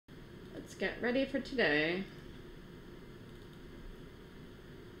get ready for today.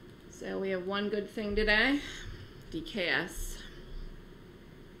 So we have one good thing today, DKS.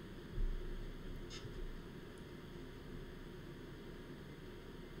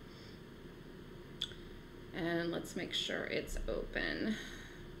 And let's make sure it's open.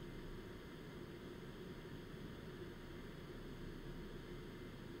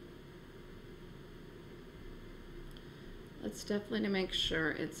 Let's definitely make sure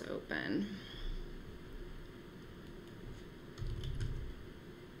it's open.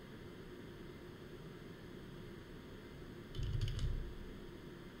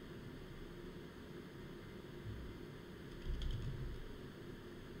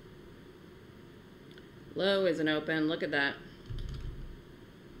 Low isn't open. Look at that.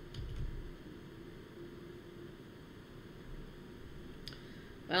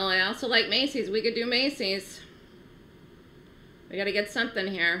 Well, I also like Macy's. We could do Macy's. We got to get something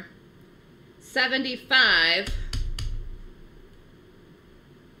here. 75.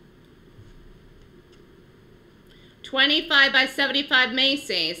 $25 by 75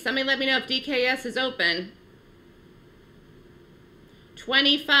 Macy's. Somebody let me know if DKS is open.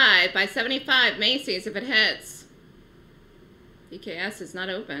 25 by 75 Macy's if it hits. DKS is not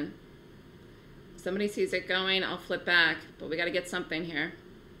open. If somebody sees it going, I'll flip back. But we got to get something here.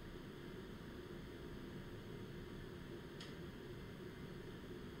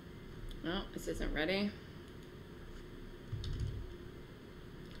 Oh, this isn't ready.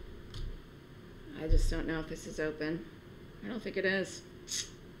 I just don't know if this is open. I don't think it is.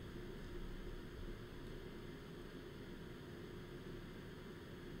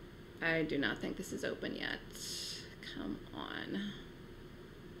 I do not think this is open yet. Come on.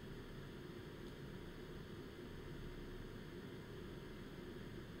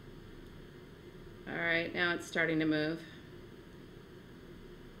 All right, now it's starting to move.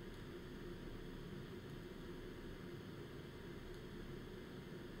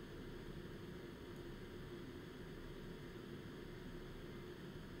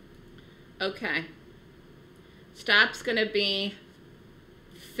 Okay. Stop's going to be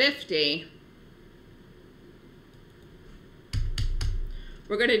 50.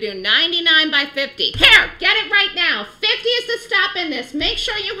 We're going to do 99 by 50. Here, get it right now. 50 is the stop in this. Make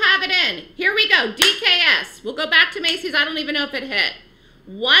sure you have it in. Here we go. DKS. We'll go back to Macy's. I don't even know if it hit.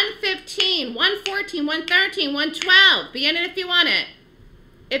 115, 114, 113, 112. Be in it if you want it.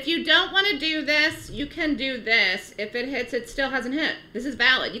 If you don't want to do this, you can do this. If it hits, it still hasn't hit. This is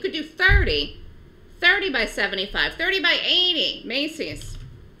valid. You could do 30. 30 by 75. 30 by 80. Macy's.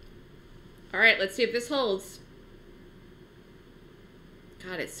 All right, let's see if this holds.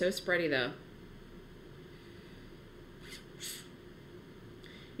 God, it's so spready, though.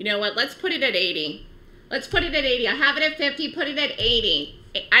 You know what? Let's put it at 80. Let's put it at 80. I have it at 50. Put it at 80.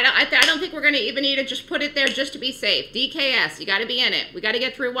 I don't think we're going to even need to just put it there just to be safe. DKS, you got to be in it. We got to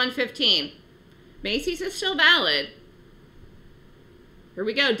get through 115. Macy's is still valid. Here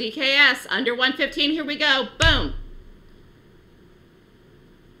we go. DKS, under 115. Here we go. Boom.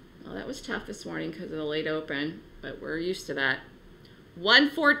 Well, that was tough this morning because of the late open, but we're used to that.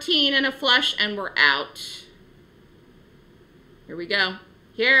 114 and a flush, and we're out. Here we go.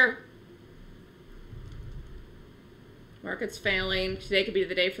 Here. Market's failing. Today could be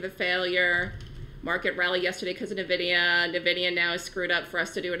the day for the failure. Market rally yesterday because of NVIDIA. NVIDIA now is screwed up for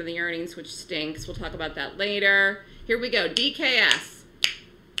us to do it in the earnings, which stinks. We'll talk about that later. Here we go. DKS.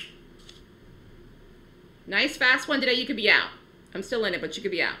 Nice fast one today. You could be out. I'm still in it, but you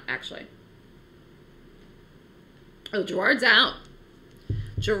could be out, actually. Oh, Gerard's out.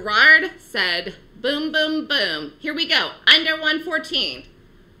 Gerard said, boom, boom, boom. Here we go. Under 114.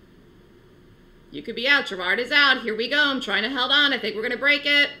 You could be out. Gerard is out. Here we go. I'm trying to hold on. I think we're going to break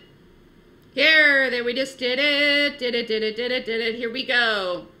it. Here. There we just did it. Did it. Here we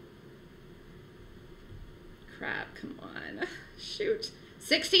go. Crap. Come on. Shoot.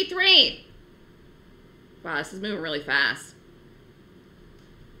 63. Wow, this is moving really fast.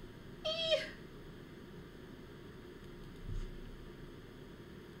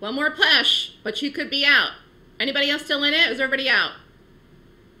 One more push, but you could be out. Anybody else still in it? Is everybody out?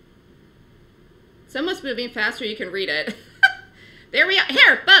 Someone's moving faster, you can read it. There we are.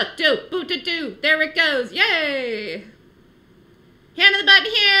 Here, do. There it goes. Yay. Hand on the button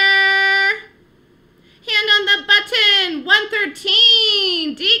here. Hand on the button.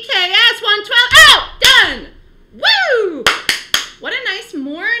 113. DKS 112. Out. Done. Woo. What a nice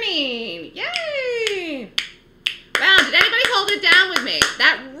morning. Yay. Wow, did anybody hold it down with me?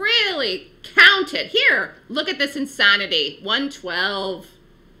 That really counted. Here, look at this insanity. 112.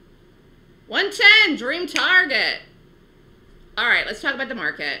 110, dream target. All right, let's talk about the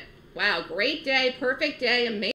market. Wow, great day, perfect day, amazing.